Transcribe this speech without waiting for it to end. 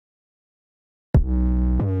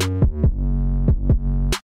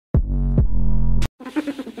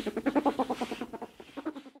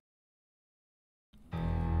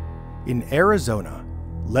In Arizona,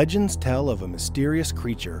 legends tell of a mysterious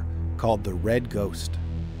creature called the Red Ghost,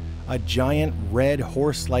 a giant red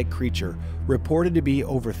horse-like creature reported to be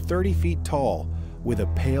over 30 feet tall with a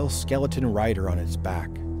pale skeleton rider on its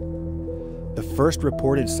back. The first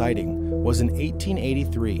reported sighting was in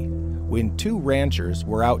 1883 when two ranchers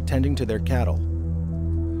were out tending to their cattle.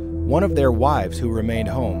 One of their wives, who remained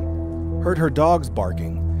home, heard her dogs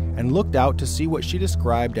barking and looked out to see what she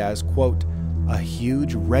described as, quote, a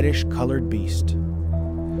huge reddish-colored beast,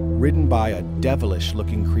 ridden by a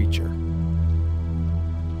devilish-looking creature.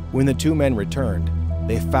 When the two men returned,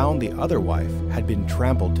 they found the other wife had been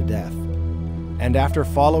trampled to death, and after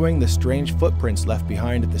following the strange footprints left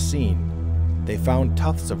behind at the scene, they found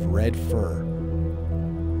tufts of red fur.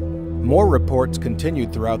 More reports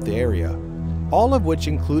continued throughout the area, all of which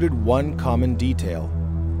included one common detail: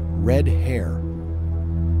 red hair.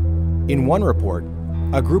 In one report,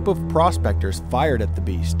 a group of prospectors fired at the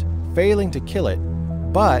beast, failing to kill it,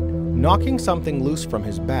 but knocking something loose from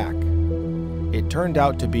his back. It turned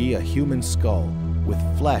out to be a human skull with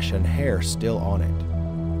flesh and hair still on it.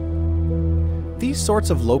 These sorts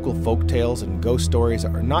of local folktales and ghost stories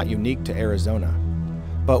are not unique to Arizona,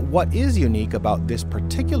 but what is unique about this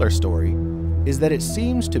particular story is that it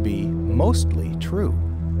seems to be mostly true.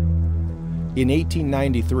 In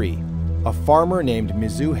 1893, a farmer named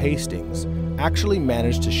Mizzou Hastings actually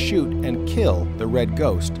managed to shoot and kill the Red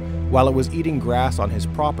Ghost while it was eating grass on his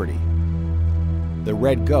property. The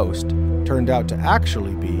Red Ghost turned out to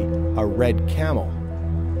actually be a red camel,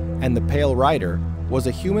 and the pale rider was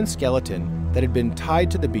a human skeleton that had been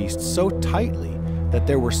tied to the beast so tightly that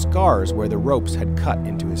there were scars where the ropes had cut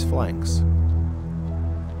into his flanks.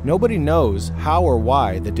 Nobody knows how or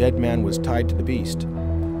why the dead man was tied to the beast,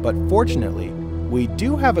 but fortunately, we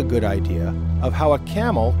do have a good idea of how a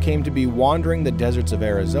camel came to be wandering the deserts of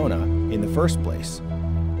Arizona in the first place,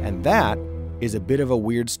 and that is a bit of a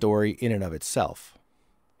weird story in and of itself.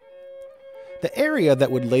 The area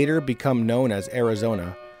that would later become known as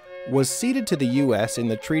Arizona was ceded to the U.S. in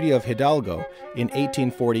the Treaty of Hidalgo in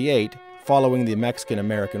 1848 following the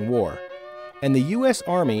Mexican-American War, and the U.S.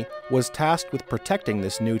 Army was tasked with protecting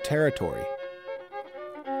this new territory.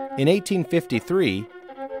 In 1853,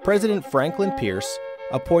 President Franklin Pierce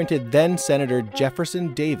appointed then-Senator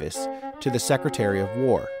Jefferson Davis to the Secretary of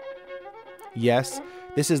War. Yes,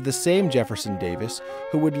 this is the same Jefferson Davis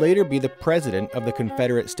who would later be the President of the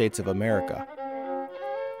Confederate States of America.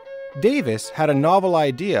 Davis had a novel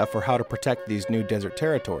idea for how to protect these new desert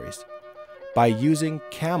territories: by using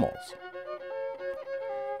camels.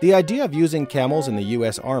 The idea of using camels in the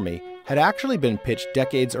U.S. Army had actually been pitched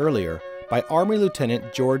decades earlier by Army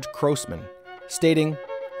Lieutenant George Crossman, stating,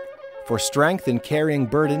 "For strength in carrying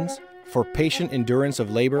burdens, for patient endurance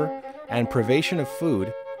of labor, and privation of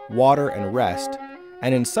food, water, and rest,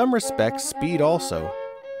 and in some respects speed also,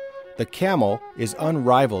 the camel is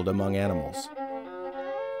unrivaled among animals."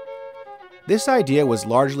 This idea was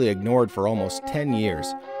largely ignored for almost 10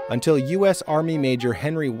 years, until U.S. Army Major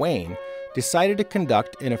Henry Wayne decided to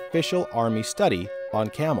conduct an official Army study on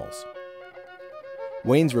camels.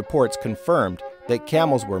 Wayne's reports confirmed that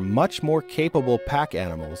camels were much more capable pack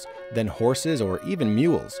animals than horses or even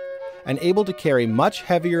mules, and able to carry much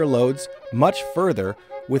heavier loads much further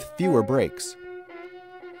with fewer breaks.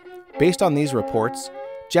 Based on these reports,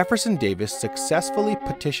 Jefferson Davis successfully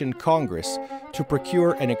petitioned Congress to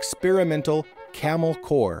procure an experimental camel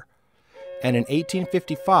corps, and in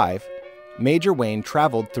 1855, Major Wayne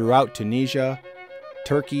traveled throughout Tunisia,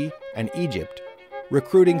 Turkey, and Egypt,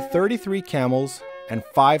 recruiting 33 camels and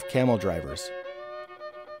 5 camel drivers.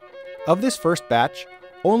 Of this first batch,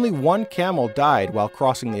 only one camel died while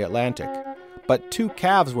crossing the Atlantic, but 2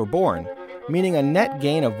 calves were born, meaning a net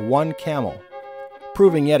gain of 1 camel,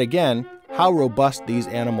 proving yet again how robust these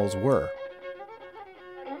animals were.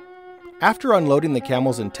 After unloading the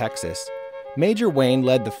camels in Texas, Major Wayne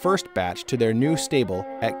led the first batch to their new stable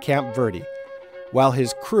at Camp Verde, while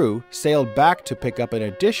his crew sailed back to pick up an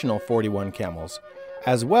additional 41 camels,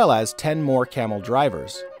 as well as 10 more camel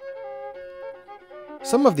drivers.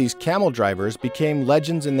 Some of these camel drivers became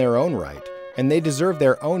legends in their own right, and they deserve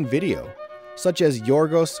their own video, such as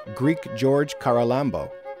Yorgos Greek George Karalambo,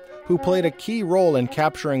 who played a key role in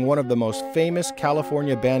capturing one of the most famous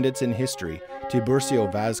California bandits in history,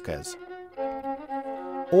 Tiburcio Vázquez.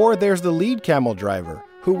 Or there's the lead camel driver,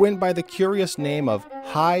 who went by the curious name of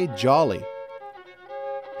High Jolly.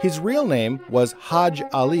 His real name was Hajj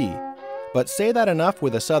Ali, but say that enough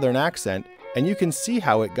with a southern accent, and you can see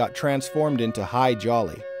how it got transformed into High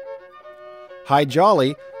Jolly. High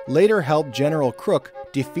Jolly later helped General Crook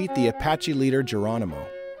defeat the Apache leader Geronimo.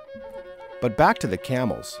 But back to the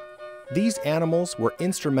camels. These animals were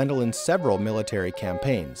instrumental in several military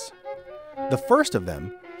campaigns. The first of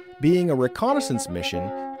them being a reconnaissance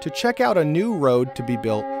mission to check out a new road to be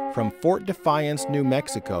built from Fort Defiance, New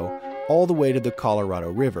Mexico, all the way to the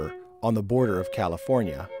Colorado River on the border of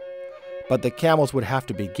California. But the camels would have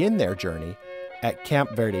to begin their journey at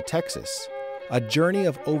Camp Verde, Texas, a journey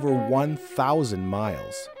of over 1,000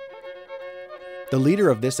 miles. The leader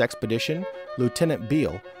of this expedition, Lieutenant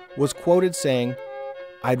Beale, was quoted saying,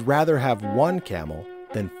 "I'd rather have one camel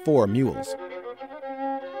than 4 mules."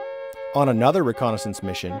 On another reconnaissance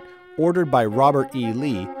mission, ordered by Robert E.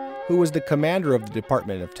 Lee, who was the commander of the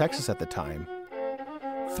Department of Texas at the time,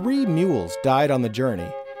 3 mules died on the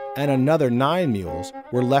journey, and another 9 mules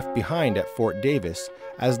were left behind at Fort Davis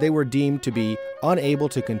as they were deemed to be unable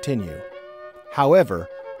to continue. However,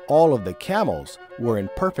 all of the camels were in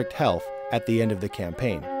perfect health at the end of the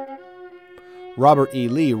campaign. Robert E.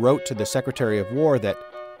 Lee wrote to the Secretary of War that,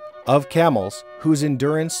 "Of camels, whose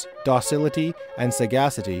endurance, docility, and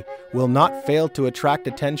sagacity will not fail to attract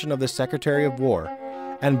attention of the Secretary of War,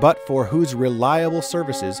 and but for whose reliable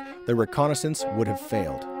services the reconnaissance would have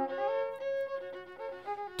failed."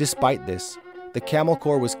 Despite this, the Camel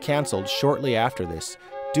Corps was canceled shortly after this,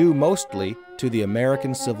 due mostly to the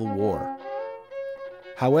American Civil War.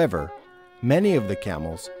 However, many of the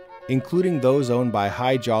camels, including those owned by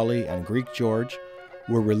High Jolly and Greek George,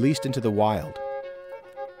 were released into the wild.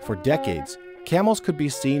 For decades, camels could be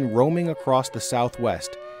seen roaming across the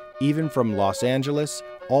Southwest, even from Los Angeles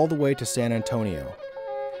all the way to San Antonio.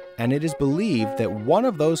 And it is believed that one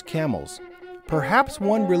of those camels, perhaps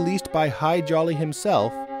one released by High Jolly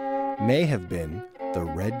himself, may have been the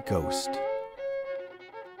Red Ghost.